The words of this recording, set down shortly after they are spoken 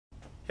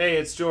Hey,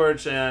 it's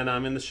George, and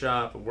I'm in the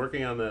shop. I'm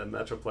working on the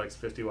Metro-Plex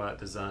 50-watt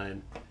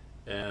design,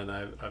 and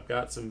I've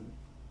got some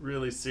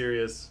really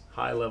serious,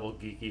 high-level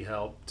geeky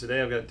help.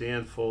 Today I've got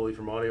Dan Foley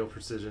from Audio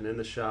Precision in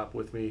the shop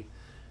with me,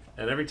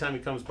 and every time he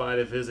comes by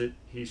to visit,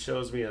 he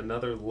shows me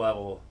another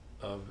level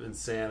of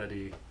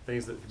insanity,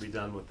 things that can be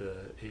done with the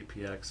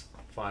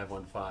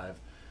APx515.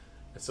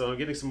 And so I'm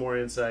getting some more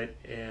insight,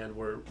 and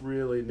we're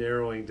really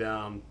narrowing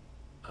down,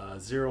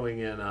 zeroing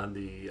in on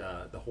the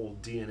whole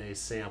DNA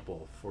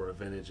sample for a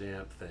vintage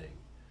amp thing.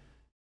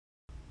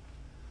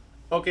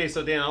 Okay,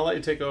 so Dan, I'll let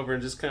you take over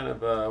and just kind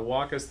of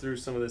walk us through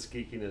some of this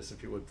geekiness,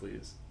 if you would,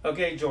 please.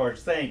 Okay, George,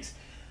 thanks.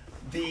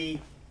 The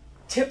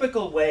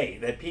typical way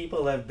that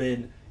people have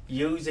been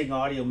using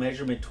audio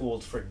measurement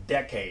tools for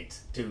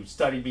decades to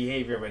study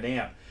behavior of an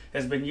amp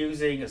has been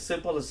using a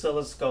simple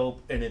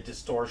oscilloscope and a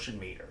distortion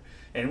meter.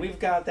 And we've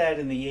got that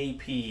in the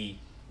AP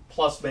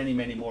plus many,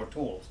 many more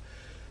tools.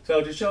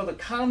 So to show the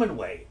common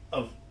way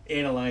of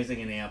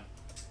analyzing an amp,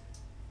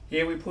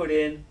 here we put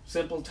in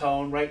simple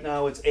tone. Right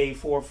now it's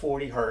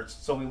A440 Hertz.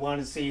 So we want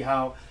to see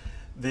how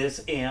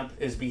this amp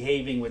is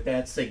behaving with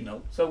that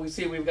signal. So we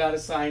see we've got a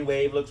sine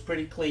wave, looks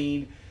pretty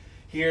clean.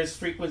 Here's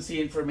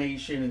frequency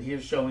information, and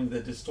here's showing the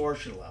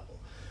distortion level.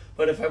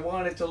 But if I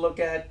wanted to look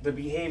at the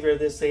behavior of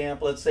this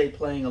amp, let's say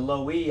playing a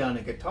low E on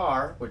a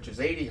guitar, which is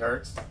 80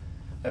 Hertz,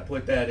 I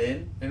put that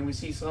in, and we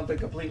see something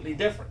completely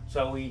different.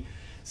 So we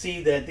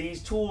see that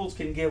these tools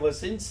can give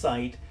us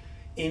insight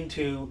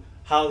into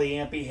how the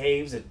amp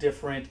behaves at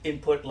different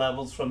input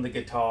levels from the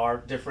guitar,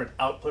 different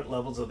output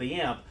levels of the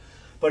amp,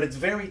 but it's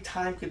very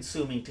time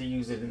consuming to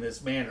use it in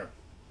this manner.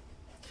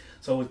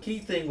 So the key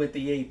thing with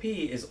the AP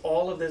is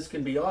all of this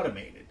can be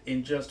automated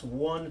in just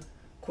one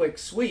quick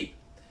sweep.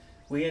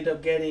 We end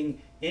up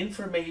getting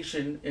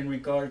information in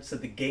regards to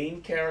the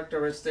gain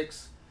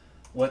characteristics,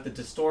 what the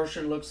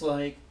distortion looks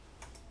like,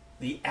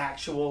 the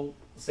actual,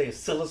 say,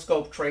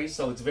 oscilloscope trace.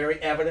 So it's very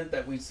evident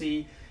that we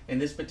see in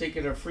this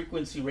particular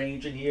frequency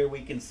range in here,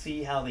 we can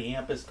see how the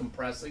amp is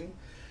compressing.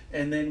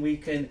 And then we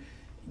can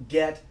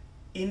get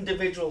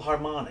individual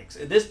harmonics.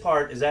 And this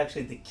part is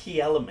actually the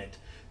key element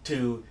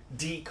to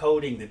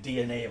decoding the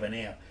DNA of an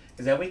amp,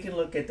 is that we can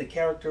look at the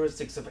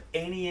characteristics of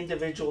any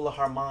individual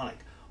harmonic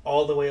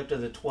all the way up to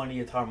the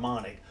 20th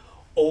harmonic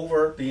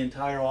over the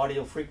entire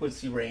audio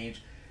frequency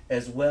range,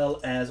 as well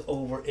as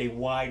over a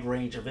wide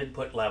range of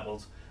input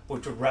levels,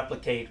 which would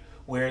replicate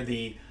where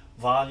the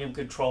volume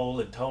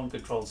control and tone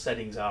control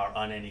settings are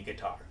on any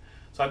guitar.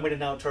 So I'm going to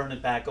now turn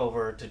it back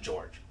over to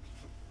George.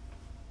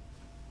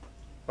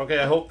 Okay,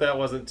 I hope that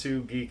wasn't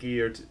too geeky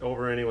or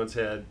over anyone's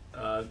head.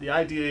 The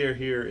idea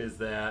here is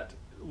that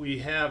we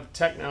have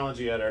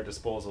technology at our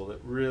disposal that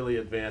really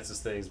advances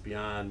things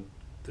beyond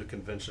the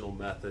conventional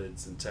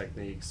methods and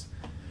techniques.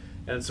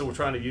 And so we're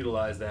trying to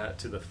utilize that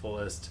to the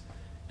fullest.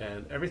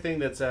 And everything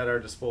that's at our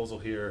disposal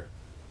here,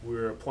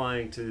 we're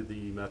applying to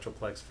the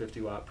Metro-Plex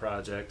 50-watt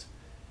project.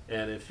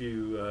 And if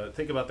you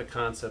think about the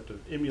concept of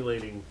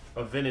emulating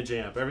a vintage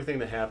amp, everything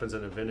that happens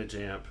in a vintage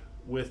amp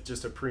with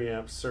just a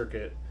preamp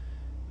circuit,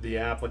 the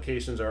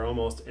applications are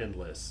almost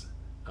endless.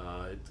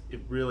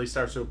 It really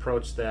starts to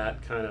approach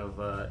that kind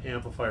of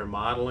amplifier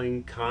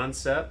modeling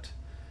concept,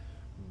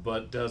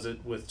 but does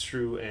it with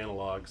true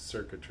analog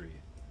circuitry.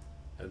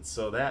 And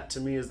so that, to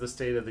me, is the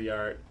state of the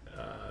art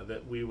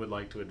that we would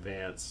like to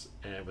advance.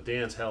 And with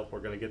Dan's help,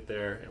 we're going to get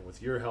there. And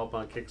with your help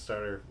on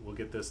Kickstarter, we'll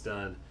get this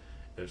done.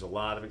 There's a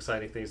lot of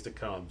exciting things to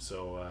come.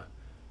 So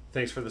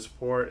thanks for the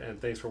support, and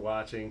thanks for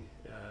watching.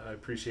 I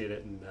appreciate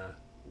it, and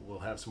we'll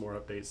have some more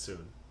updates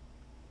soon.